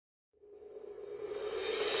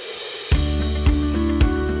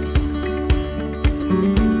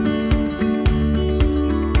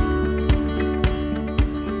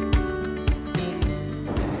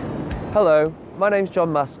Hello, my name's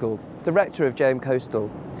John Maskell, Director of JM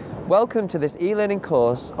Coastal. Welcome to this e-learning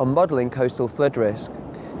course on modelling coastal flood risk.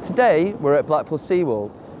 Today we're at Blackpool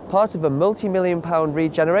Seawall, part of a multi-million-pound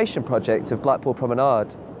regeneration project of Blackpool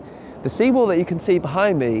Promenade. The seawall that you can see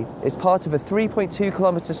behind me is part of a 3.2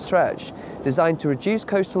 kilometre stretch designed to reduce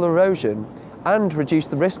coastal erosion and reduce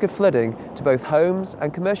the risk of flooding to both homes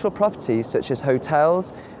and commercial properties such as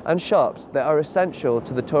hotels and shops that are essential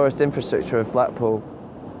to the tourist infrastructure of Blackpool.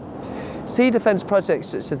 Sea defence projects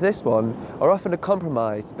such as this one are often a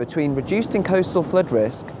compromise between reducing coastal flood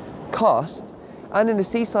risk, cost, and in a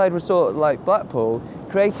seaside resort like Blackpool,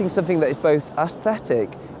 creating something that is both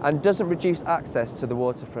aesthetic and doesn't reduce access to the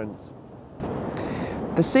waterfront.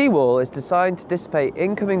 The seawall is designed to dissipate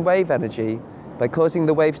incoming wave energy by causing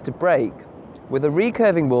the waves to break, with a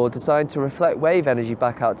recurving wall designed to reflect wave energy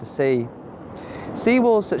back out to sea.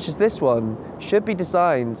 Seawalls such as this one should be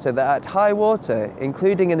designed so that at high water,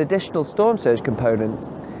 including an additional storm surge component,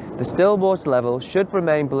 the still water level should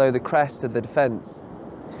remain below the crest of the defence,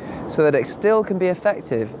 so that it still can be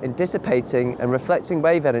effective in dissipating and reflecting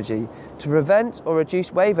wave energy to prevent or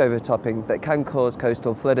reduce wave overtopping that can cause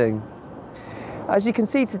coastal flooding. As you can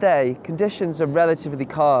see today, conditions are relatively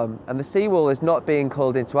calm and the seawall is not being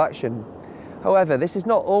called into action. However, this has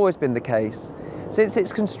not always been the case. Since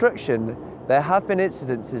its construction, there have been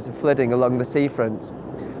incidences of flooding along the seafront.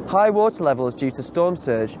 High water levels due to storm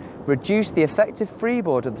surge reduce the effective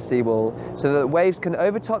freeboard of the seawall so that waves can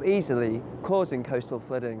overtop easily, causing coastal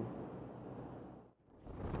flooding.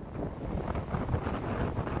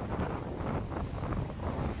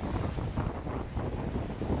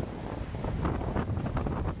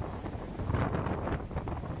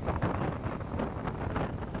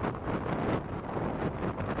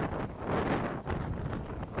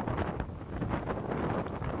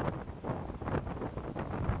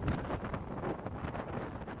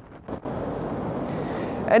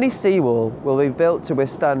 Any seawall will be built to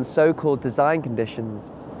withstand so-called design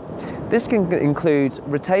conditions. This can include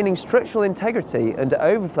retaining structural integrity under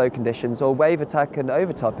overflow conditions or wave attack and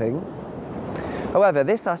overtopping. However,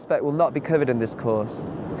 this aspect will not be covered in this course.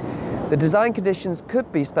 The design conditions could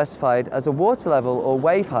be specified as a water level or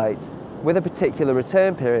wave height with a particular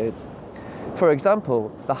return period. For example,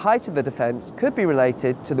 the height of the defence could be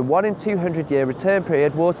related to the 1 in 200 year return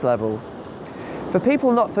period water level. For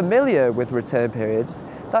people not familiar with return periods,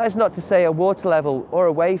 that is not to say a water level or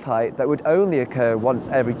a wave height that would only occur once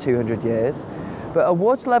every 200 years, but a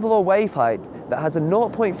water level or wave height that has a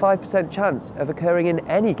 0.5% chance of occurring in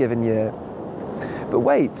any given year. But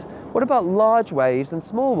wait, what about large waves and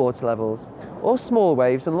small water levels, or small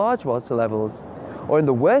waves and large water levels? Or in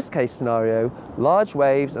the worst case scenario, large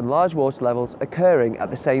waves and large water levels occurring at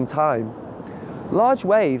the same time. Large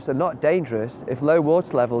waves are not dangerous if low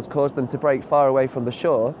water levels cause them to break far away from the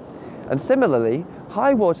shore, and similarly,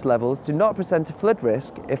 high water levels do not present a flood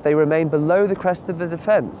risk if they remain below the crest of the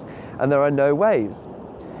defence and there are no waves.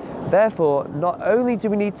 Therefore, not only do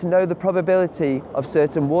we need to know the probability of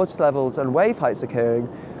certain water levels and wave heights occurring,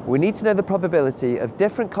 we need to know the probability of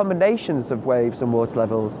different combinations of waves and water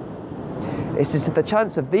levels. It is the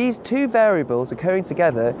chance of these two variables occurring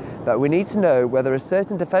together that we need to know whether a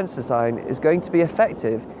certain defence design is going to be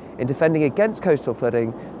effective in defending against coastal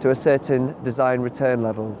flooding to a certain design return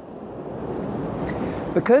level.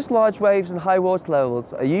 Because large waves and high water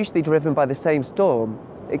levels are usually driven by the same storm,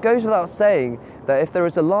 it goes without saying that if there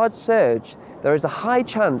is a large surge, there is a high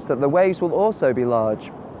chance that the waves will also be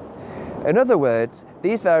large. In other words,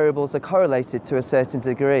 these variables are correlated to a certain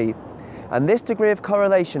degree, and this degree of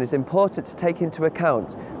correlation is important to take into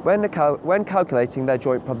account when calculating their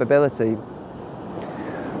joint probability.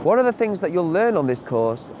 One of the things that you'll learn on this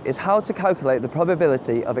course is how to calculate the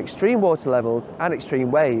probability of extreme water levels and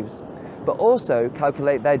extreme waves, but also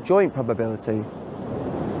calculate their joint probability.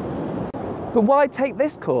 But why take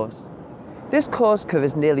this course? This course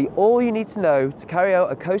covers nearly all you need to know to carry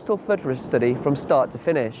out a coastal flood risk study from start to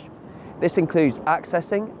finish. This includes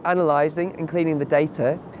accessing, analysing and cleaning the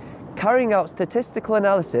data, carrying out statistical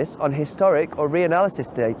analysis on historic or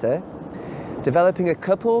reanalysis data, developing a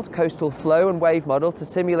coupled coastal flow and wave model to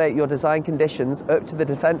simulate your design conditions up to the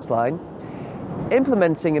defence line,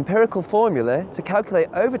 implementing empirical formula to calculate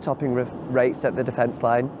overtopping rates at the defence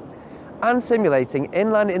line, and simulating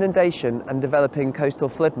inland inundation and developing coastal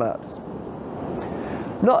flood maps.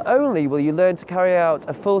 Not only will you learn to carry out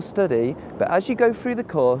a full study, but as you go through the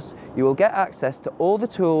course, you will get access to all the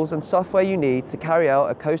tools and software you need to carry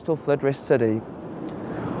out a coastal flood risk study.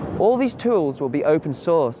 All these tools will be open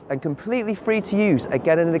source and completely free to use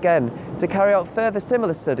again and again to carry out further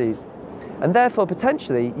similar studies, and therefore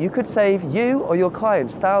potentially you could save you or your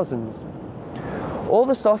clients thousands. All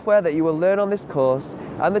the software that you will learn on this course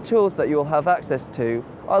and the tools that you will have access to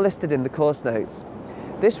are listed in the course notes.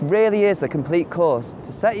 This really is a complete course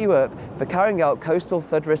to set you up for carrying out coastal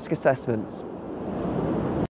flood risk assessments.